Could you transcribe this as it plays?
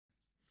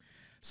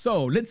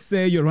So let's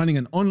say you're running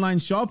an online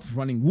shop,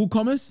 running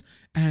WooCommerce,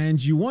 and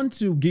you want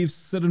to give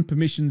certain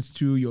permissions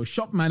to your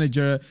shop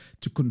manager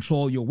to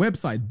control your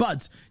website,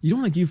 but you don't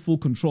want to give full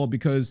control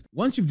because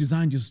once you've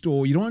designed your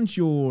store, you don't want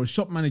your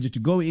shop manager to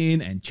go in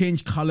and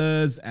change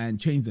colors and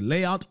change the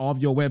layout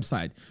of your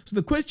website. So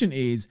the question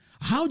is,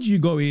 how do you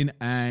go in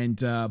and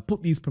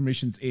put these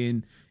permissions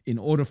in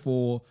order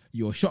for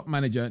your shop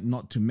manager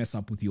not to mess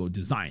up with your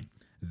design?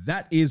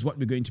 That is what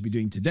we're going to be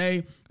doing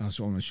today.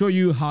 So I'm going to show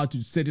you how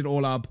to set it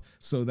all up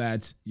so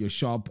that your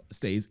shop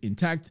stays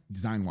intact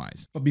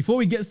design-wise. But before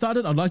we get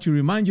started, I'd like to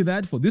remind you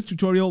that for this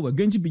tutorial, we're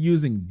going to be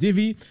using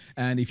Divi.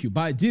 And if you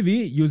buy Divi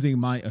using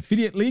my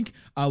affiliate link,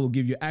 I will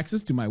give you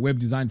access to my web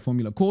design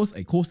formula course,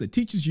 a course that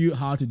teaches you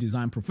how to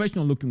design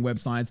professional looking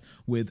websites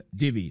with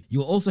Divi.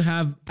 You'll also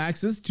have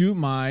access to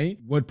my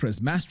WordPress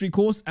mastery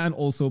course and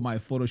also my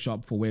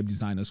Photoshop for web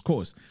designers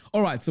course.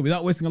 All right, so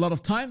without wasting a lot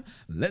of time,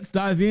 let's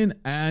dive in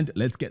and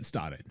let's get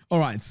started. All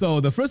right, so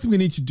the first thing we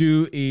need to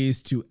do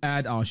is to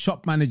add our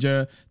shop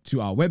manager to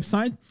our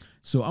website.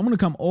 So I'm going to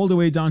come all the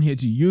way down here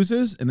to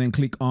users and then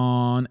click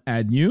on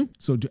add new.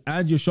 So to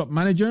add your shop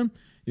manager,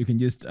 you can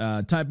just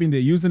type in their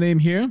username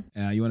here.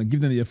 You want to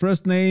give them your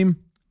first name,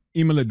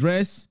 email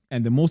address.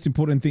 And the most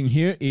important thing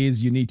here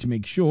is you need to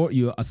make sure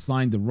you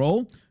assign the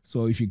role.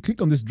 So if you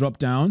click on this drop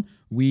down,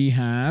 we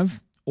have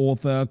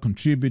author,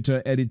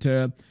 contributor,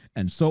 editor,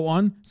 and so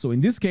on. So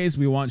in this case,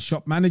 we want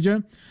shop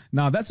manager.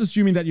 Now that's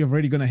assuming that you've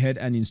already gone ahead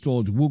and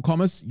installed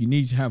WooCommerce. You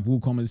need to have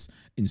WooCommerce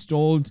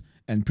installed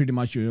and pretty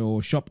much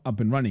your shop up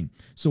and running.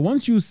 So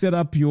once you set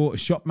up your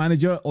shop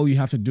manager, all you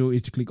have to do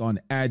is to click on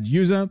add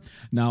user.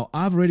 Now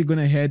I've already gone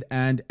ahead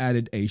and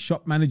added a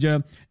shop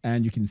manager,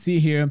 and you can see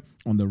here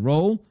on the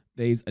role,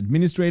 there is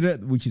administrator,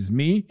 which is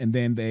me, and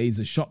then there is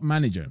a shop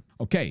manager.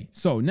 Okay,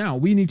 so now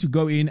we need to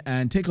go in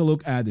and take a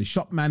look at the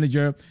shop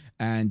manager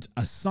and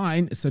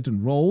assign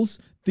certain roles,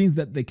 things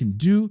that they can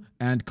do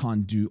and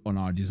can't do on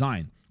our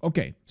design.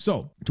 Okay,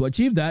 so to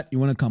achieve that, you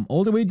want to come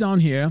all the way down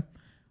here,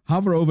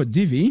 hover over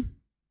Divi,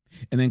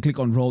 and then click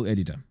on role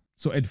editor.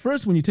 So at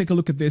first, when you take a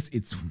look at this,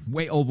 it's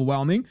way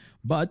overwhelming,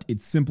 but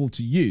it's simple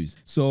to use.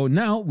 So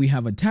now we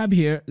have a tab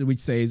here which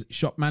says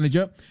shop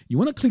manager. You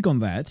want to click on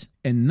that.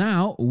 And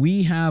now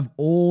we have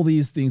all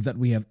these things that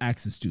we have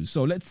access to.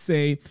 So let's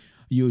say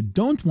you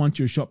don't want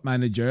your shop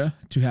manager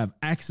to have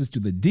access to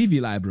the Divi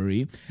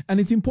library. And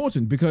it's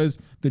important because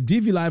the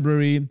Divi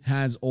library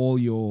has all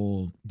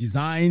your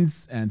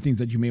designs and things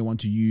that you may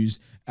want to use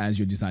as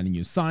you're designing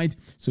your site.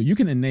 So you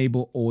can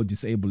enable or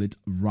disable it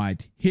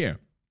right here.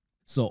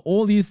 So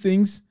all these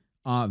things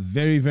are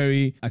very,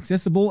 very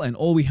accessible, and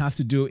all we have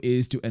to do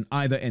is to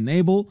either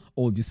enable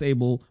or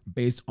disable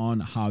based on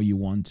how you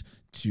want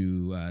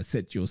to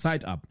set your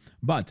site up.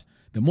 But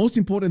the most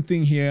important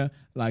thing here,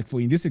 like for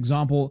in this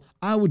example,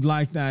 I would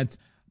like that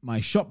my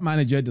shop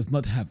manager does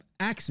not have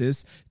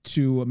access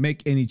to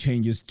make any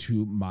changes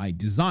to my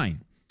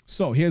design.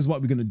 So here's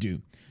what we're going to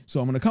do. So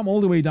I'm going to come all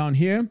the way down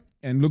here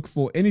and look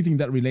for anything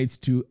that relates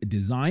to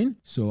design.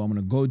 So I'm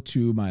going to go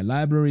to my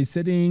library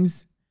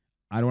settings.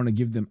 I don't want to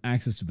give them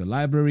access to the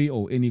library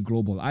or any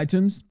global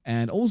items.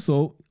 And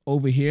also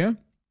over here,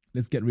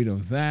 let's get rid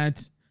of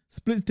that.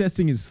 Split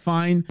testing is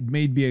fine. It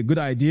may be a good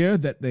idea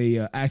that they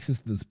access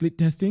the split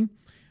testing.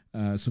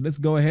 So let's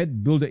go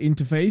ahead, build an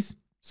interface.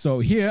 So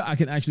here I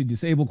can actually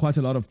disable quite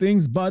a lot of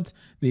things, but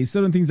there's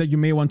certain things that you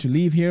may want to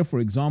leave here. For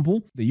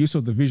example, the use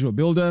of the visual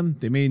builder.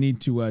 They may need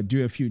to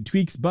do a few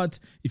tweaks, but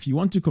if you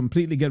want to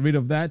completely get rid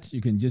of that, you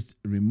can just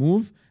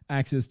remove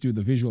access to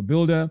the visual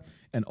builder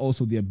and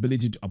also the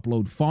ability to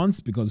upload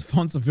fonts, because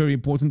fonts are very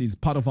important. It's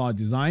part of our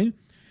design.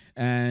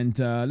 And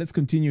let's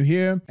continue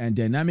here. And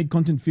dynamic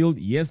content field.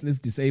 Yes, let's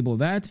disable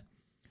that.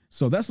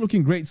 So that's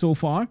looking great so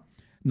far.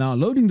 Now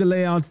loading the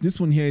layout, this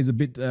one here is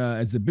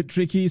it's a bit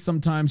tricky.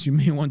 Sometimes you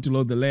may want to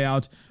load the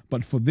layout,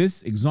 but for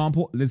this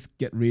example, let's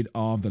get rid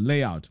of the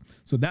layout.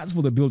 So that's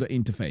for the builder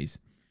interface.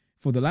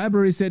 For the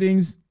library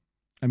settings,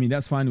 I mean,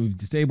 that's fine. We've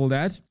disabled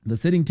that. The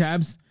setting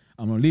tabs,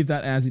 I'm going to leave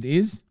that as it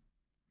is.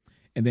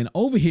 And then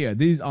over here,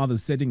 these are the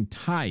setting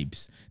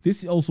types.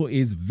 This also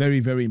is very,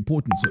 very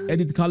important. So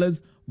edit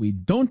colors, we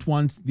don't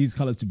want these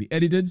colors to be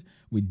edited.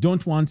 We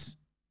don't want,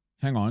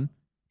 hang on,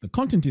 the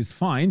content is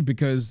fine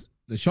because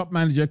the shop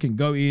manager can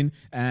go in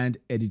and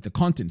edit the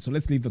content. So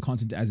let's leave the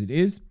content as it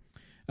is.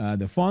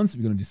 The fonts,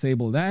 we're going to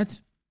disable that.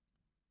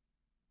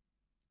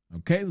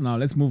 Okay, so now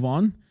let's move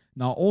on.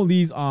 Now all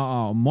these are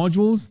our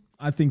modules.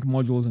 I think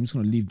modules, I'm just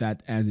going to leave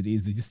that as it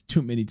is. They're just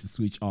too many to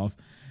switch off.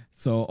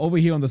 So over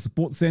here on the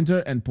support center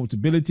and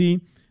portability,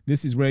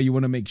 this is where you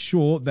want to make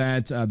sure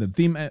that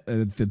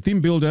the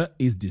theme builder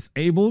is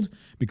disabled,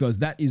 because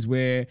that is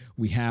where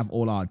we have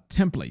all our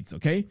templates.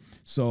 Okay,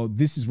 so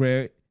this is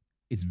where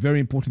it's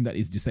very important that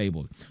it's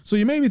disabled. So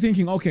you may be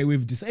thinking, okay,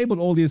 we've disabled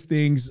all these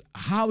things.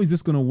 How is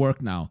this going to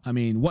work now? I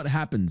mean, what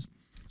happens?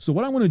 So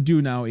what I'm going to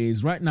do now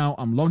is right now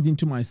I'm logged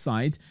into my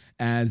site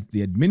as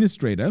the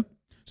administrator.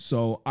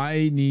 So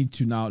I need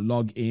to now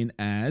log in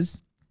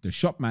as the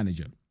shop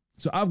manager.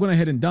 So I've gone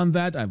ahead and done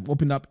that. I've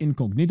opened up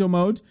incognito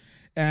mode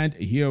and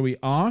here we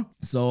are.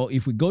 So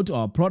if we go to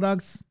our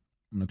products,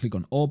 I'm going to click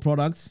on all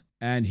products,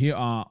 and here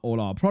are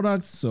all our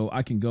products. So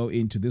I can go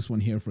into this one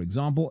here, for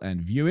example, and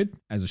view it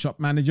as a shop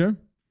manager.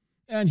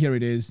 And here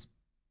it is.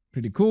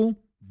 Pretty cool.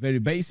 Very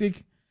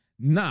basic.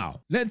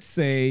 Now, let's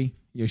say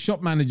your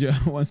shop manager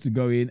wants to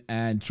go in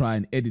and try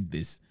and edit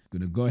this. I'm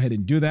going to go ahead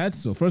and do that.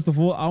 So first of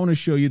all, I want to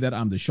show you that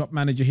I'm the shop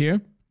manager here.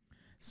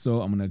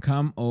 So I'm going to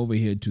come over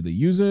here to the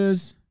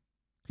users,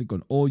 click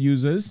on all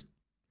users.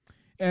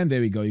 And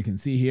there we go. You can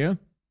see here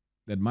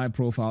that my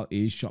profile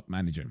is shop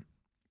manager.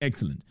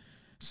 Excellent.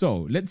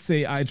 So let's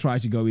say I try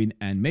to go in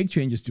and make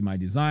changes to my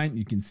design.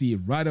 You can see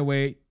right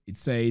away, it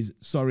says,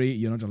 sorry,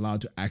 you're not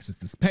allowed to access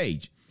this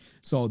page.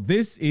 So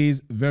this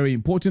is very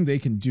important. They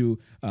can do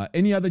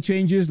any other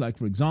changes. Like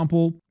for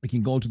example, we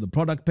can go to the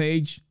product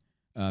page,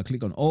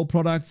 click on all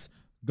products,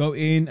 go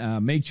in,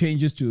 make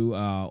changes to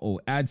or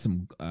add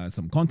some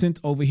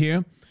content over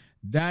here.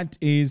 That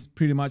is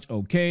pretty much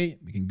okay.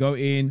 We can go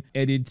in,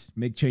 edit,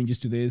 make changes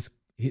to this,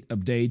 hit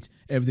update,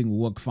 everything will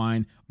work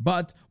fine.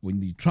 But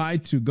when you try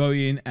to go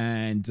in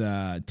and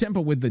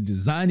tamper with the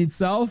design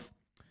itself,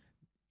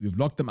 we've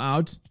locked them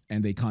out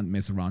and they can't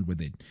mess around with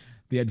it.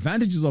 The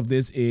advantages of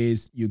this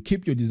is you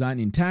keep your design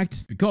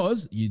intact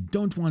because you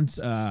don't want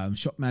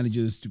shop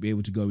managers to be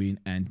able to go in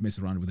and mess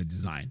around with the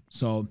design.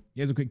 So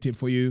here's a quick tip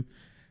for you.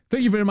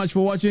 Thank you very much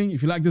for watching.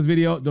 If you like this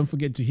video, don't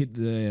forget to hit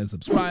the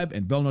subscribe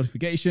and bell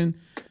notification.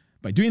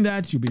 By doing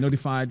that, you'll be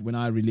notified when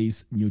I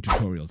release new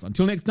tutorials.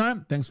 Until next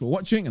time, thanks for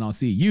watching, and I'll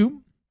see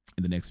you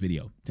in the next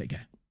video. Take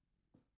care.